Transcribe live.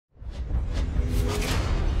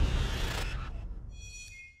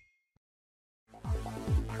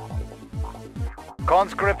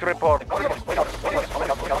Conscript report. Well,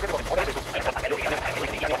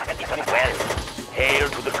 hail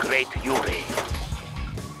to the great Yuri.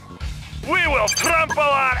 We will trample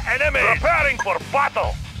our enemies! Preparing for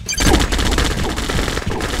battle!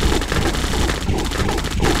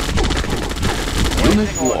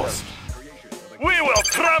 Unit lost. We will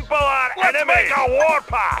trample our enemies! Let's make a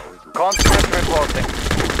warpath! Conscript reporting.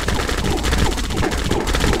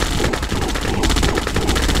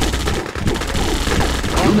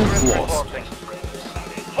 Unit lost.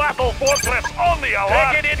 Battle fortress on the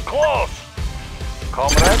alert! Take it in close!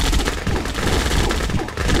 Comrade.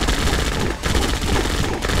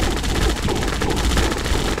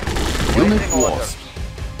 Unit lost.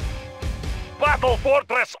 Battle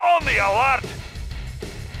fortress on the alert!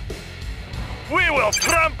 We will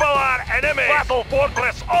trample our enemies! Battle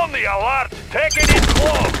fortress on the alert! Take it in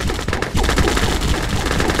close!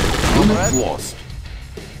 Unit lost.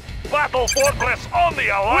 Battle fortress on the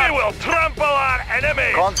alert! We will trample our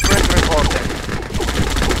enemies! Conscript reporting.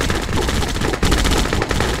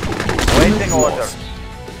 Waiting order. lost.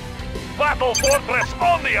 Battle fortress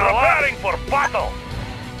on the alert! Preparing for battle!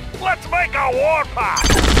 Let's make a warpath!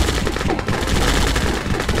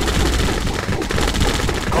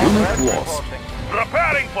 Unit lost.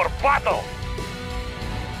 Preparing for battle!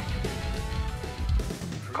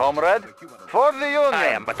 Comrade. For the Union. I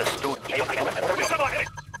am but a student.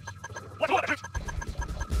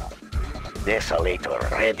 Desolator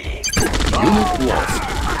ready. Unit lost.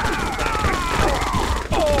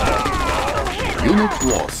 Unit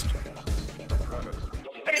lost.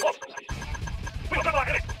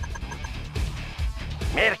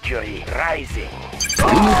 Mercury rising.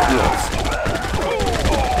 Unit lost.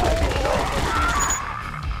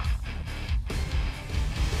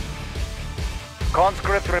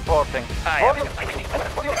 Conscript reporting.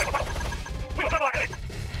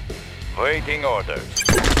 Waiting orders.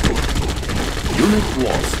 Unit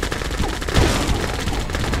lost.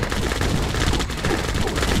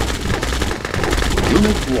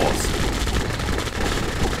 Unit lost.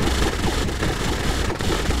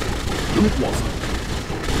 Unit lost.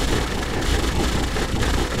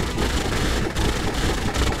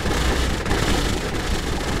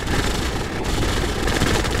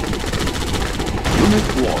 Unit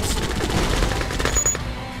lost.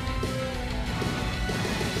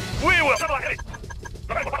 We will...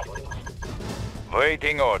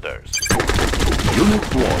 Waiting orders.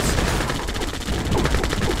 Unit lost.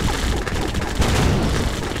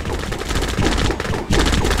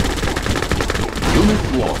 Unit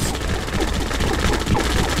lost.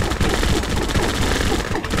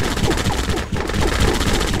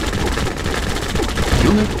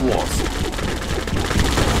 Unit lost.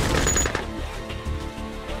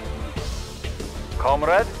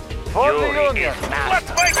 Comrade. For the Yuri Union. is master. Let's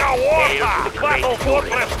make a warpath! Battle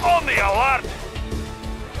fortress on the alert!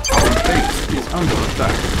 Our base is under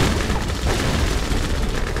attack.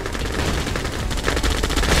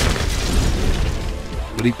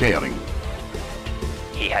 Repairing.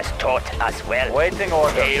 He has taught us well. Waiting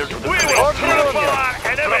order. Hail to the We great will For the trample Union. our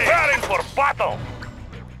enemies! Preparing for battle!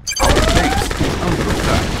 Our base is under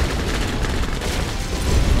attack.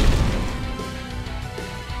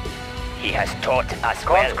 He has taught us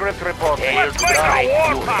well. Conscript reporting. Hail Let's to the make a great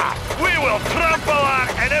Yuri. warpath! We will trample our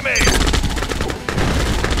enemies!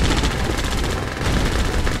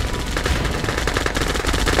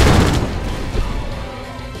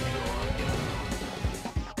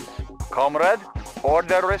 Comrade.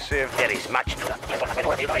 Order received. There is much to...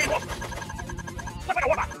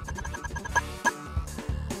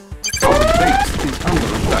 Our base is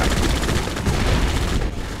under attack.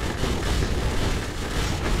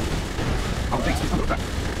 Our base is under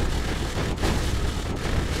attack.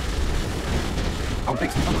 Our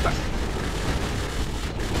base is under attack.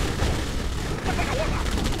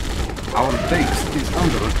 Our base is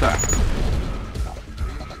under attack.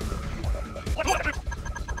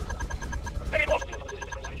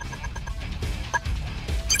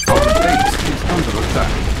 Our base is under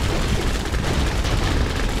attack.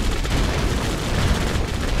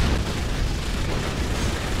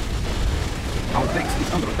 Our base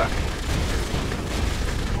is under attack.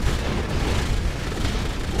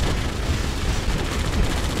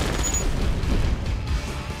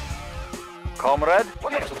 Comrade.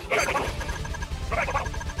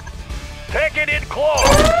 Take it in close!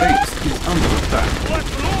 Our base is under attack.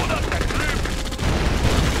 Let's load up the troops!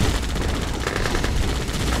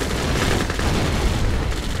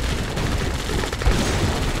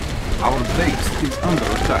 Our base is under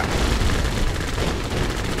attack.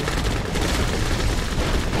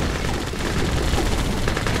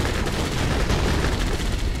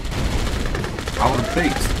 Our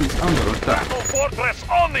base is under attack. Battle fortress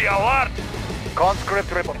on the alert!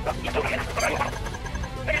 Conscript report.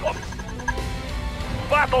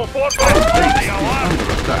 Battle fortress Our on base the is alert!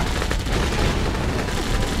 under attack.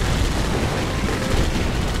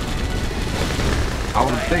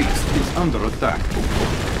 Our base is under attack.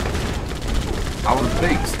 Our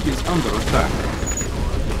base is under attack.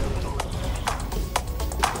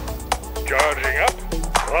 Charging up.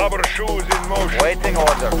 Rubber shoes in motion. Waiting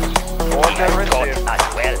orders. He Order has taught received. us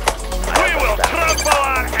well. We will trample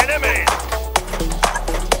our enemies!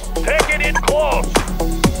 Taking it close!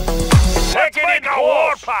 Taking it a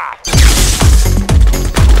warpath!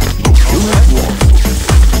 Unit lost.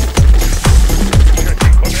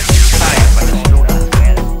 I have understood us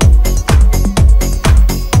well.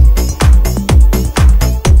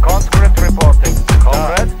 Conscript reporting.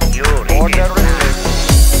 Comrade. Yuri Order is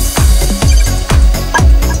received.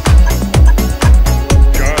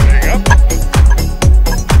 Charging up.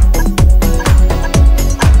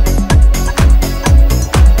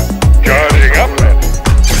 Charging up.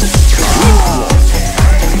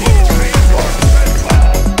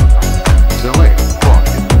 Select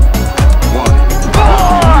target. One.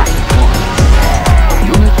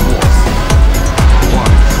 Unit lost.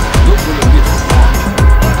 One. Nuclear missile launch.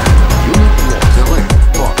 Unit lost. Select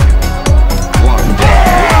target. One.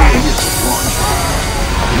 Nuclear missile launch.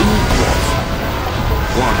 Unit lost.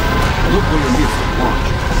 One. Nuclear missile launch.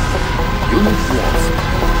 Unit lost.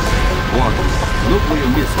 One. Nuclear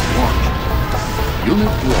missile launch.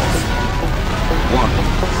 Unit lost. One.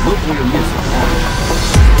 Nuclear missile